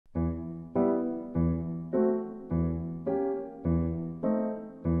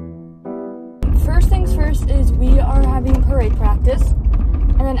first is we are having parade practice,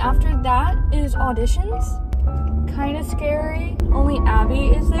 and then after that is auditions. Kind of scary. Only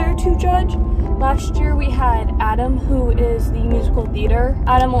Abby is there to judge. Last year we had Adam, who is the musical theater.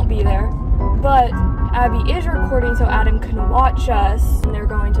 Adam won't be there, but Abby is recording so Adam can watch us, and they're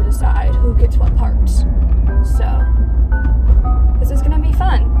going to decide who gets what parts. So this is gonna be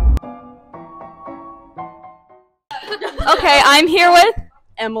fun. Okay, I'm here with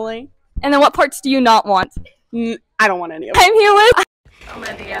Emily. And then what parts do you not want? I don't want any of them. I'm here with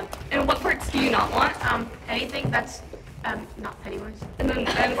Olivia. And what parts do you not want? Anything that's not Pennywise. And then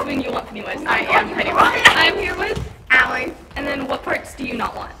I'm assuming you want Pennywise. I am Pennywise. I'm here with Allie. And then what parts do you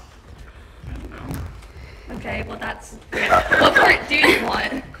not want? Okay, well that's good. What part do you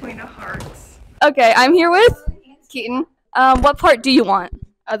want? Queen of Hearts. Okay, I'm here with Keaton. what part do you want?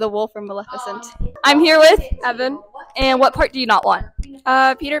 The wolf from Maleficent. I'm here with Evan. And what part do you not want?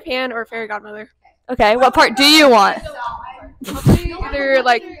 Peter Pan or Fairy Godmother. Okay, what part do you want? Either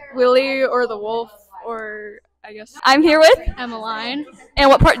like Willie or the wolf, or I guess I'm here with Emmeline. And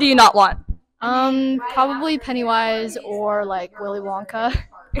what part do you not want? Probably Pennywise or like Willy Wonka.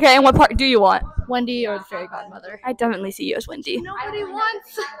 Okay, and what part do you want? Wendy or the Fairy Godmother. I definitely see you as Wendy. Nobody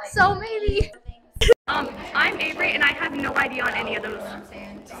wants, so maybe. I'm Avery, and I have no idea on any of those.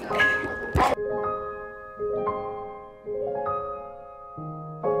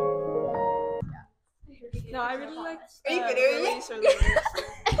 no, I really like. Are you videoing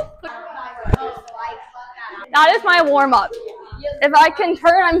That is my warm-up. If I can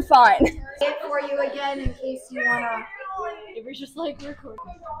turn, I'm fine. it for you again in case you wanna. Avery's just like recording.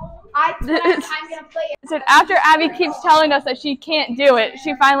 I'm gonna play it. So after Abby keeps telling us that she can't do it,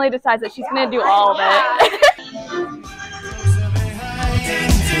 she finally decides that she's gonna do all of it.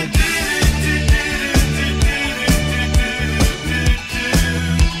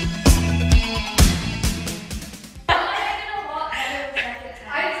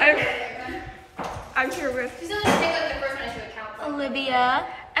 I'm here with Olivia.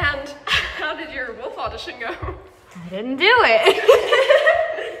 And how did your wolf audition go? I didn't do it.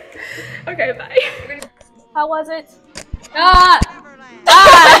 Okay, bye. How was it? My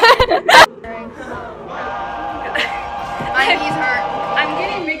knees hurt. I'm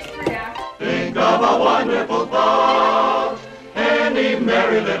getting mixed reactions. Think of a wonderful thought, any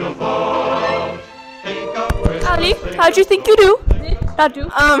merry little thought. Think of Ali, how'd you think you do? That do?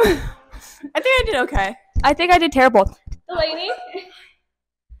 I think I did okay. I think I did terrible. Delaney?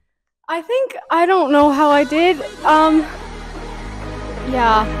 I don't know how I did.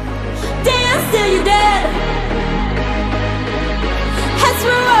 Yeah. Dance till you're dead. Heads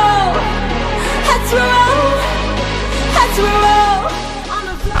will roll. Heads will roll. Heads will roll.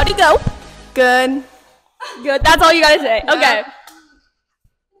 How'd it go? Good. Good. That's all you gotta say. Okay.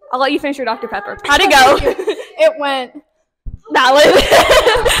 I'll let you finish your Dr. Pepper. How'd it go? It went Valid.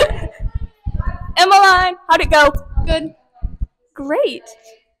 Emmeline, how'd it go? good. Great.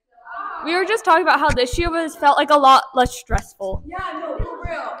 We were just talking about how this year felt like a lot less stressful. Yeah, no, for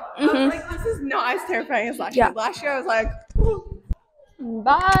real. I Mhm. was like, this is not as terrifying as last Yeah. year. Last year I was like,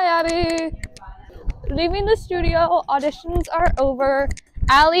 Bye, Abby. Leaving the studio. Auditions are over.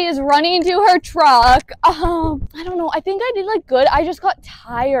 Allie is running to her truck. I don't know. I think I did like good. I just got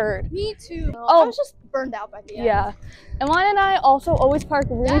tired. Me too. Oh. I was just burned out by the end. Yeah. Emmeline and I also always park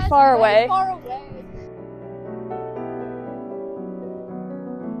really Yes, far really away. Far away.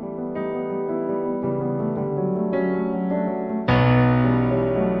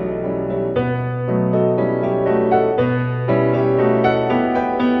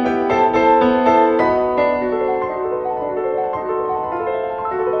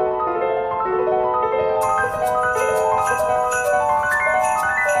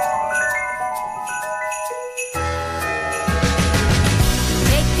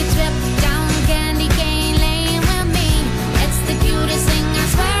 Take a trip down Candy Cane Lane with me. It's the cutest thing I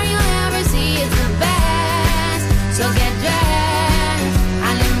swear you'll ever see. It's the best. So get dressed.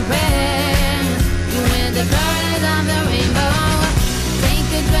 I'll impress you with the colors of the rainbow. Take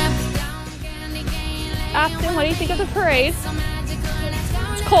a trip down Candy Cane Lane. Afton, what do you think of the parade? So magical, let's go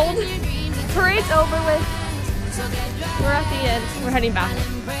It's cold. to your dreams. Parade's over with. So get dressed. We're at the end. We're heading back. I'll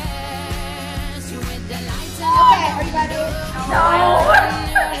impress you with the lights and Okay, are you ready?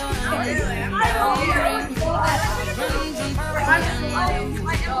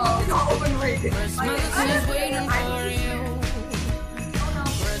 Christmas is waiting for you.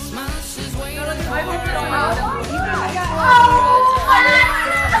 Christmas is waiting for Christmas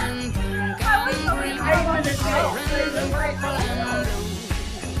is waiting for you.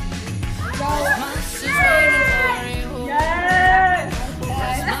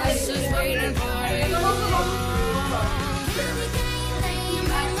 Christmas is waiting for you.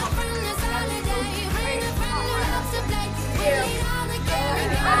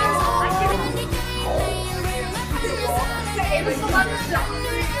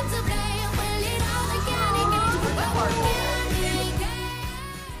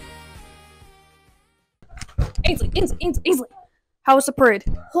 Ainsley. How was the parade?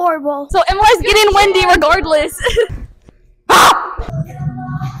 Horrible. So Emily's getting windy regardless.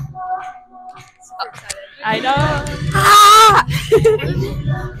 I know. Ah!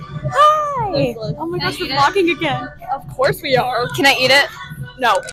 Hi. Oh my gosh, we're vlogging again. Of course we are. Can I eat it? No.